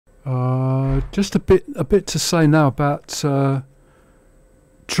Just a bit to say now about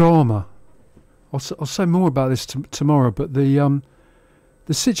drama. I'll say more about this tomorrow. But the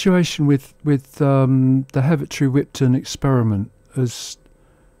situation with the Hevertree-Wipton experiment has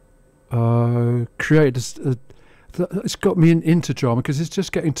created it's got me into drama, because it's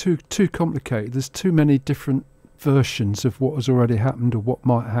just getting too complicated. There's too many different versions of what has already happened, or what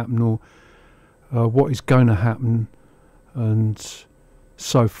might happen, or what is going to happen, and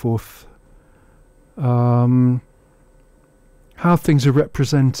so forth. How things are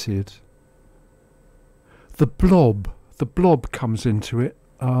represented. The blob comes into it.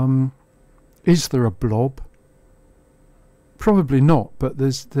 Is there a blob? Probably not, but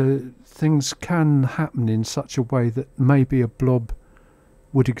things can happen in such a way that maybe a blob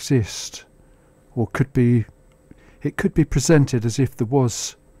would exist, or it could be presented as if there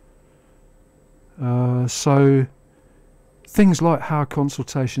was. So things like how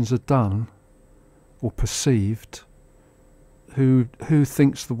consultations are done or perceived, who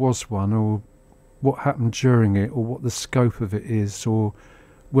thinks there was one, or what happened during it, or what the scope of it is, or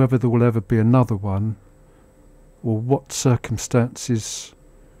whether there will ever be another one, or what circumstances,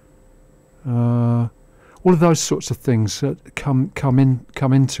 all of those sorts of things that come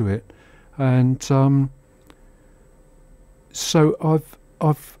into it. And so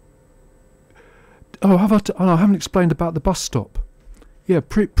I haven't explained about the bus stop. Yeah,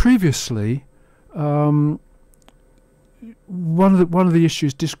 previously, one of the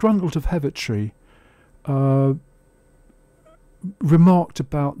issues, Disgruntled of Hevertree remarked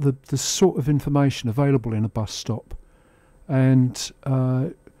about the sort of information available in a bus stop, and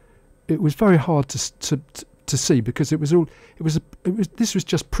it was very hard to see, because this was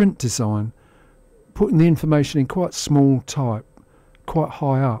just print design, putting the information in quite small type, quite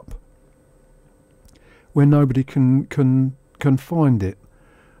high up, where nobody can find it.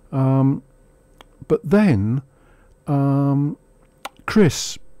 But then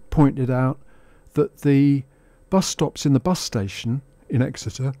Chris pointed out that the bus stops in the bus station in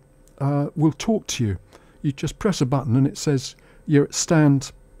Exeter will talk to you. You just press a button and it says you're at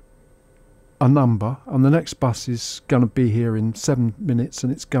stand a number, and the next bus is going to be here in 7 minutes,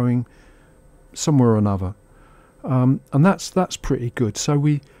 and it's going somewhere or another. And that's pretty good. So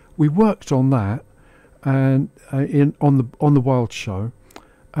we worked on that, and on the Wild Show,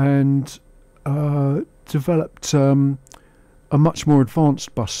 and developed a much more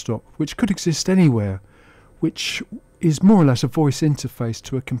advanced bus stop, which could exist anywhere, which is more or less a voice interface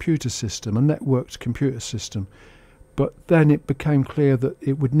to a computer system, a networked computer system. But then it became clear that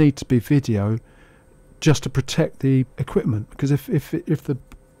it would need to be video, just to protect the equipment, because if the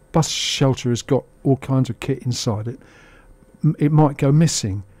bus shelter has got all kinds of kit inside it, it might go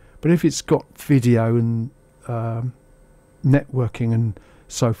missing. But if it's got video and networking and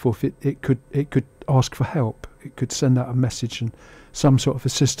so forth, it could ask for help. It could send out a message, and some sort of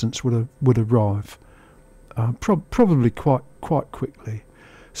assistance would arrive, probably quite quickly.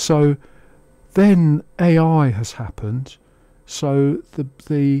 So then AI has happened. So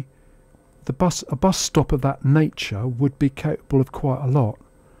a bus stop of that nature would be capable of quite a lot,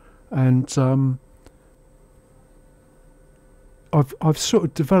 and I've sort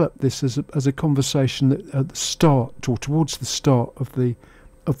of developed this as a conversation that at the start, or towards the start of the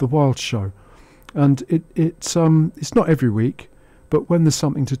Wild Show, and it's not every week, but when there's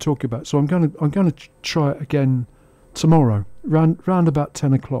something to talk about. So I'm going to try it again tomorrow, round about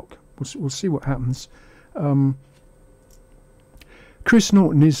 10 o'clock. We'll see what happens. Chris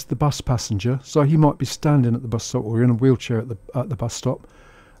Norton is the bus passenger, so he might be standing at the bus stop, or in a wheelchair at the bus stop,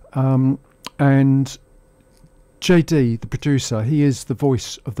 and JD, the producer, he is the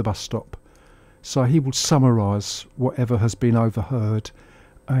voice of the bus stop, so he will summarise whatever has been overheard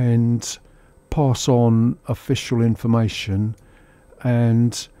and pass on official information,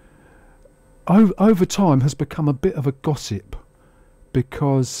 and over time has become a bit of a gossip,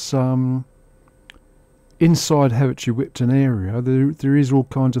 because inside Hevertree-Wipton area there is all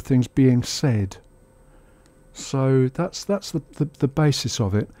kinds of things being said. So that's the basis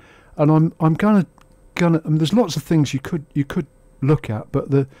of it, and I'm gonna there's lots of things you could look at, but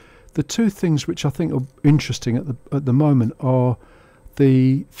the two things which I think are interesting at the moment are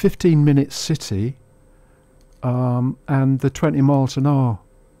the 15-minute city and the 20 miles an hour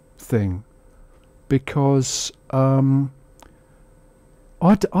thing, because I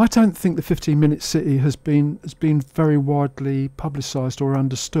don't think the 15-minute city has been very widely publicised or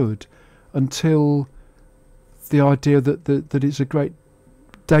understood until the idea that it's a great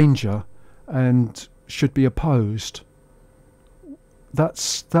danger and should be opposed. That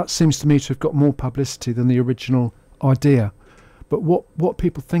seems to me to have got more publicity than the original idea. But what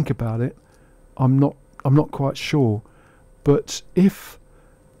people think about it, I'm not quite sure. But if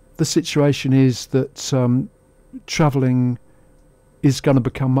the situation is that travelling is going to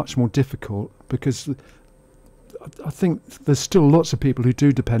become much more difficult, because I think there's still lots of people who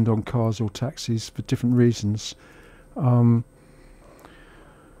do depend on cars or taxis for different reasons.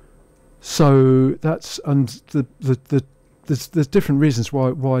 So that's, and there's different reasons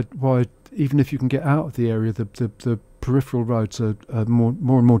why even if you can get out of the area, the peripheral roads are more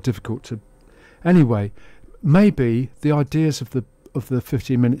and more difficult to. Anyway, maybe the ideas of the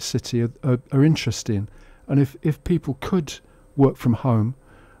 15-minute city are interesting, and if people could work from home,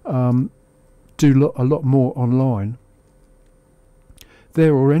 do a lot more online,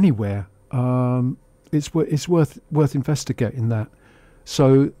 there or anywhere, it's worth investigating that.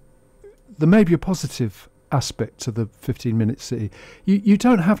 So there may be a positive aspect to the 15-minute city. You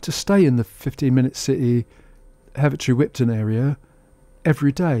don't have to stay in the 15-minute city, Heavitree-Whipton area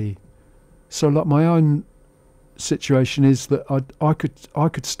every day. So like my own situation is that I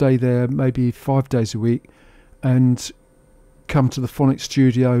could stay there maybe 5 days a week and come to the Phonics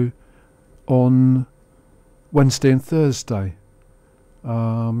studio on Wednesday and Thursday.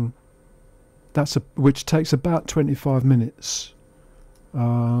 Which takes about 25 minutes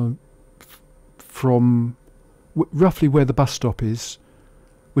from roughly where the bus stop is,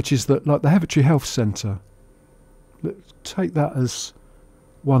 which is like the Heavitree Health Centre. Take that as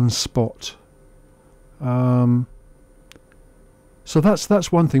one spot. So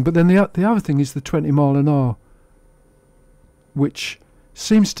that's one thing. But then the other thing is the 20 mile an hour, which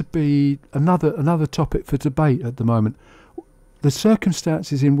seems to be another topic for debate at the moment. The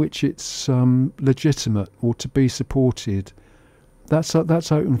circumstances in which it's legitimate or to be supported, that's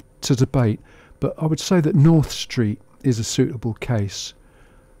open to debate. But I would say that North Street is a suitable case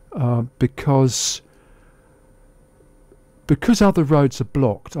because other roads are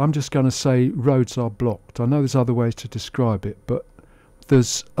blocked. I'm just going to say roads are blocked. I know there's other ways to describe it, but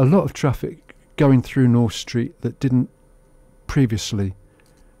there's a lot of traffic going through North Street that didn't previously.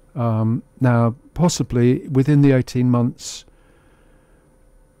 Now, possibly within the 18 months,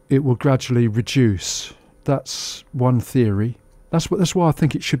 it will gradually reduce. That's one theory. That's why I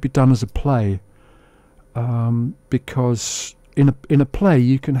think it should be done as a play, because in a play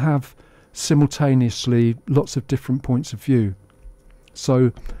you can have simultaneously lots of different points of view.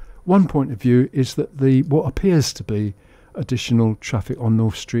 So one point of view is that what appears to be additional traffic on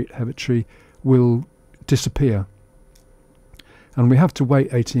North Street, Heavitree, will disappear, and we have to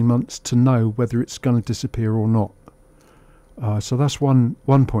wait 18 months to know whether it's going to disappear or not. So that's one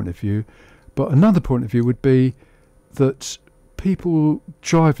point of view. But another point of view would be that people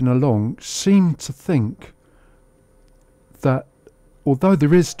driving along seem to think that although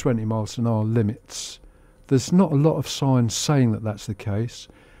there is 20 miles an hour limits, there's not a lot of signs saying that that's the case,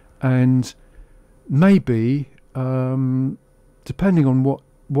 and maybe depending on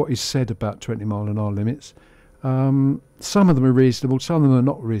what is said about 20 mile an hour limits, some of them are reasonable, some of them are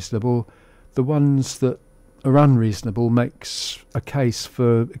not reasonable. The ones that are unreasonable makes a case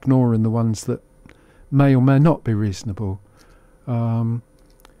for ignoring the ones that may or may not be reasonable.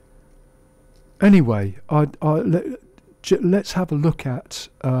 Anyway, let's have a look at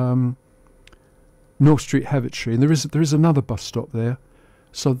North Street, Heavitree, and there is another bus stop there,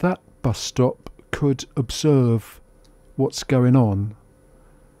 so that bus stop could observe what's going on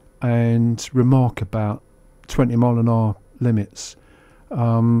and remark about 20 mile an hour limits.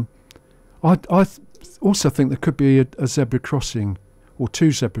 I also think there could be a zebra crossing or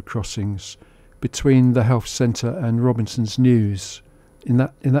two zebra crossings between the health centre and Robinson's News in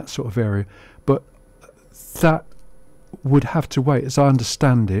that sort of area, but that would have to wait, as I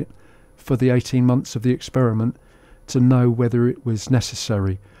understand it, for the 18 months of the experiment to know whether it was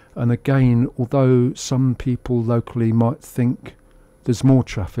necessary. And again, although some people locally might think there's more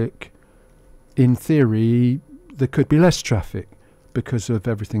traffic, in theory there could be less traffic because of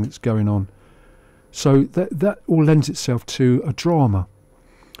everything that's going on. So that all lends itself to a drama.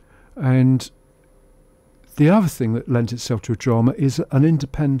 And the other thing that lends itself to a drama is an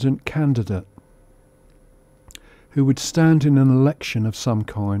independent candidate who would stand in an election of some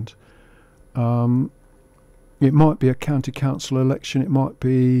kind. It might be a county council election, it might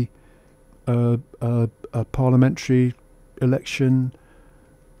be a parliamentary election.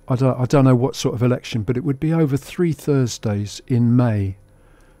 I don't know what sort of election, but it would be over 3 Thursdays in May.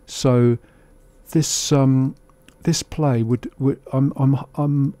 So this play would I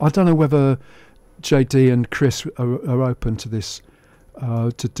don't know whether JD and Chris are open to this,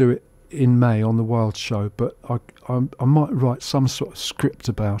 to do it in May on the Wild Show, but I might write some sort of script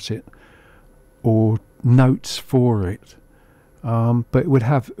about it or notes for it, but it would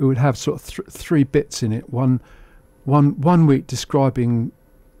have sort of three bits in it. One week describing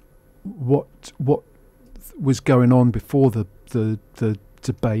what was going on before the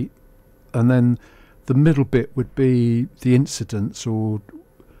debate, and then the middle bit would be the incidents, or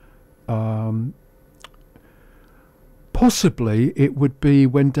possibly it would be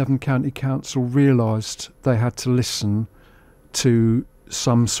when Devon County Council realised they had to listen to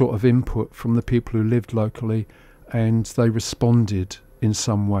some sort of input from the people who lived locally, and they responded in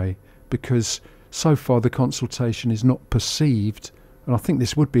some way, because so far the consultation is not perceived, and I think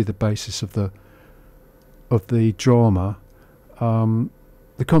this would be the basis of the drama.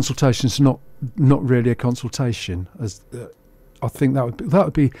 The consultation is not really a consultation, as I think that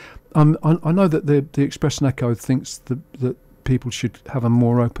would be. I know that the Express and Echo thinks that people should have a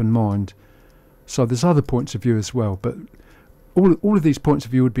more open mind, so there's other points of view as well, but all of these points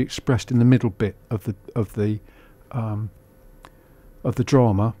of view would be expressed in the middle bit of the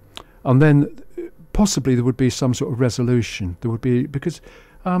drama, and then possibly there would be some sort of resolution. There would be, because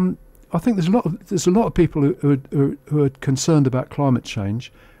I think there's a lot of people who are concerned about climate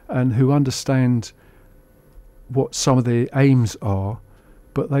change and who understand what some of the aims are,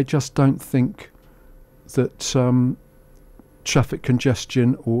 but they just don't think that traffic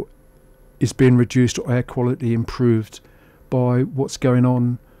congestion is being reduced or air quality improved by what's going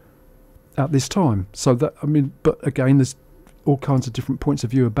on at this time. So that, I mean, but again, there's all kinds of different points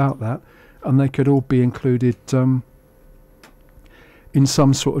of view about that, and they could all be included in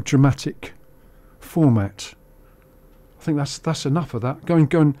some sort of dramatic format. I think that's enough of that.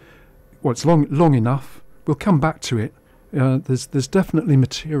 Going. Well, it's long enough. We'll come back to it. There's definitely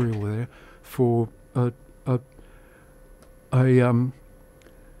material there for a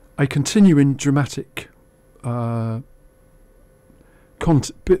continuing dramatic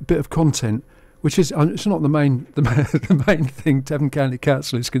bit of content, which is it's not the main thing Devon County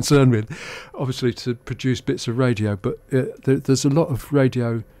Council is concerned with, obviously, to produce bits of radio, but there's a lot of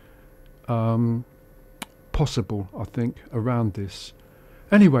radio possible, I think, around this.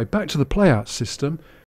 Anyway, back to the playout system.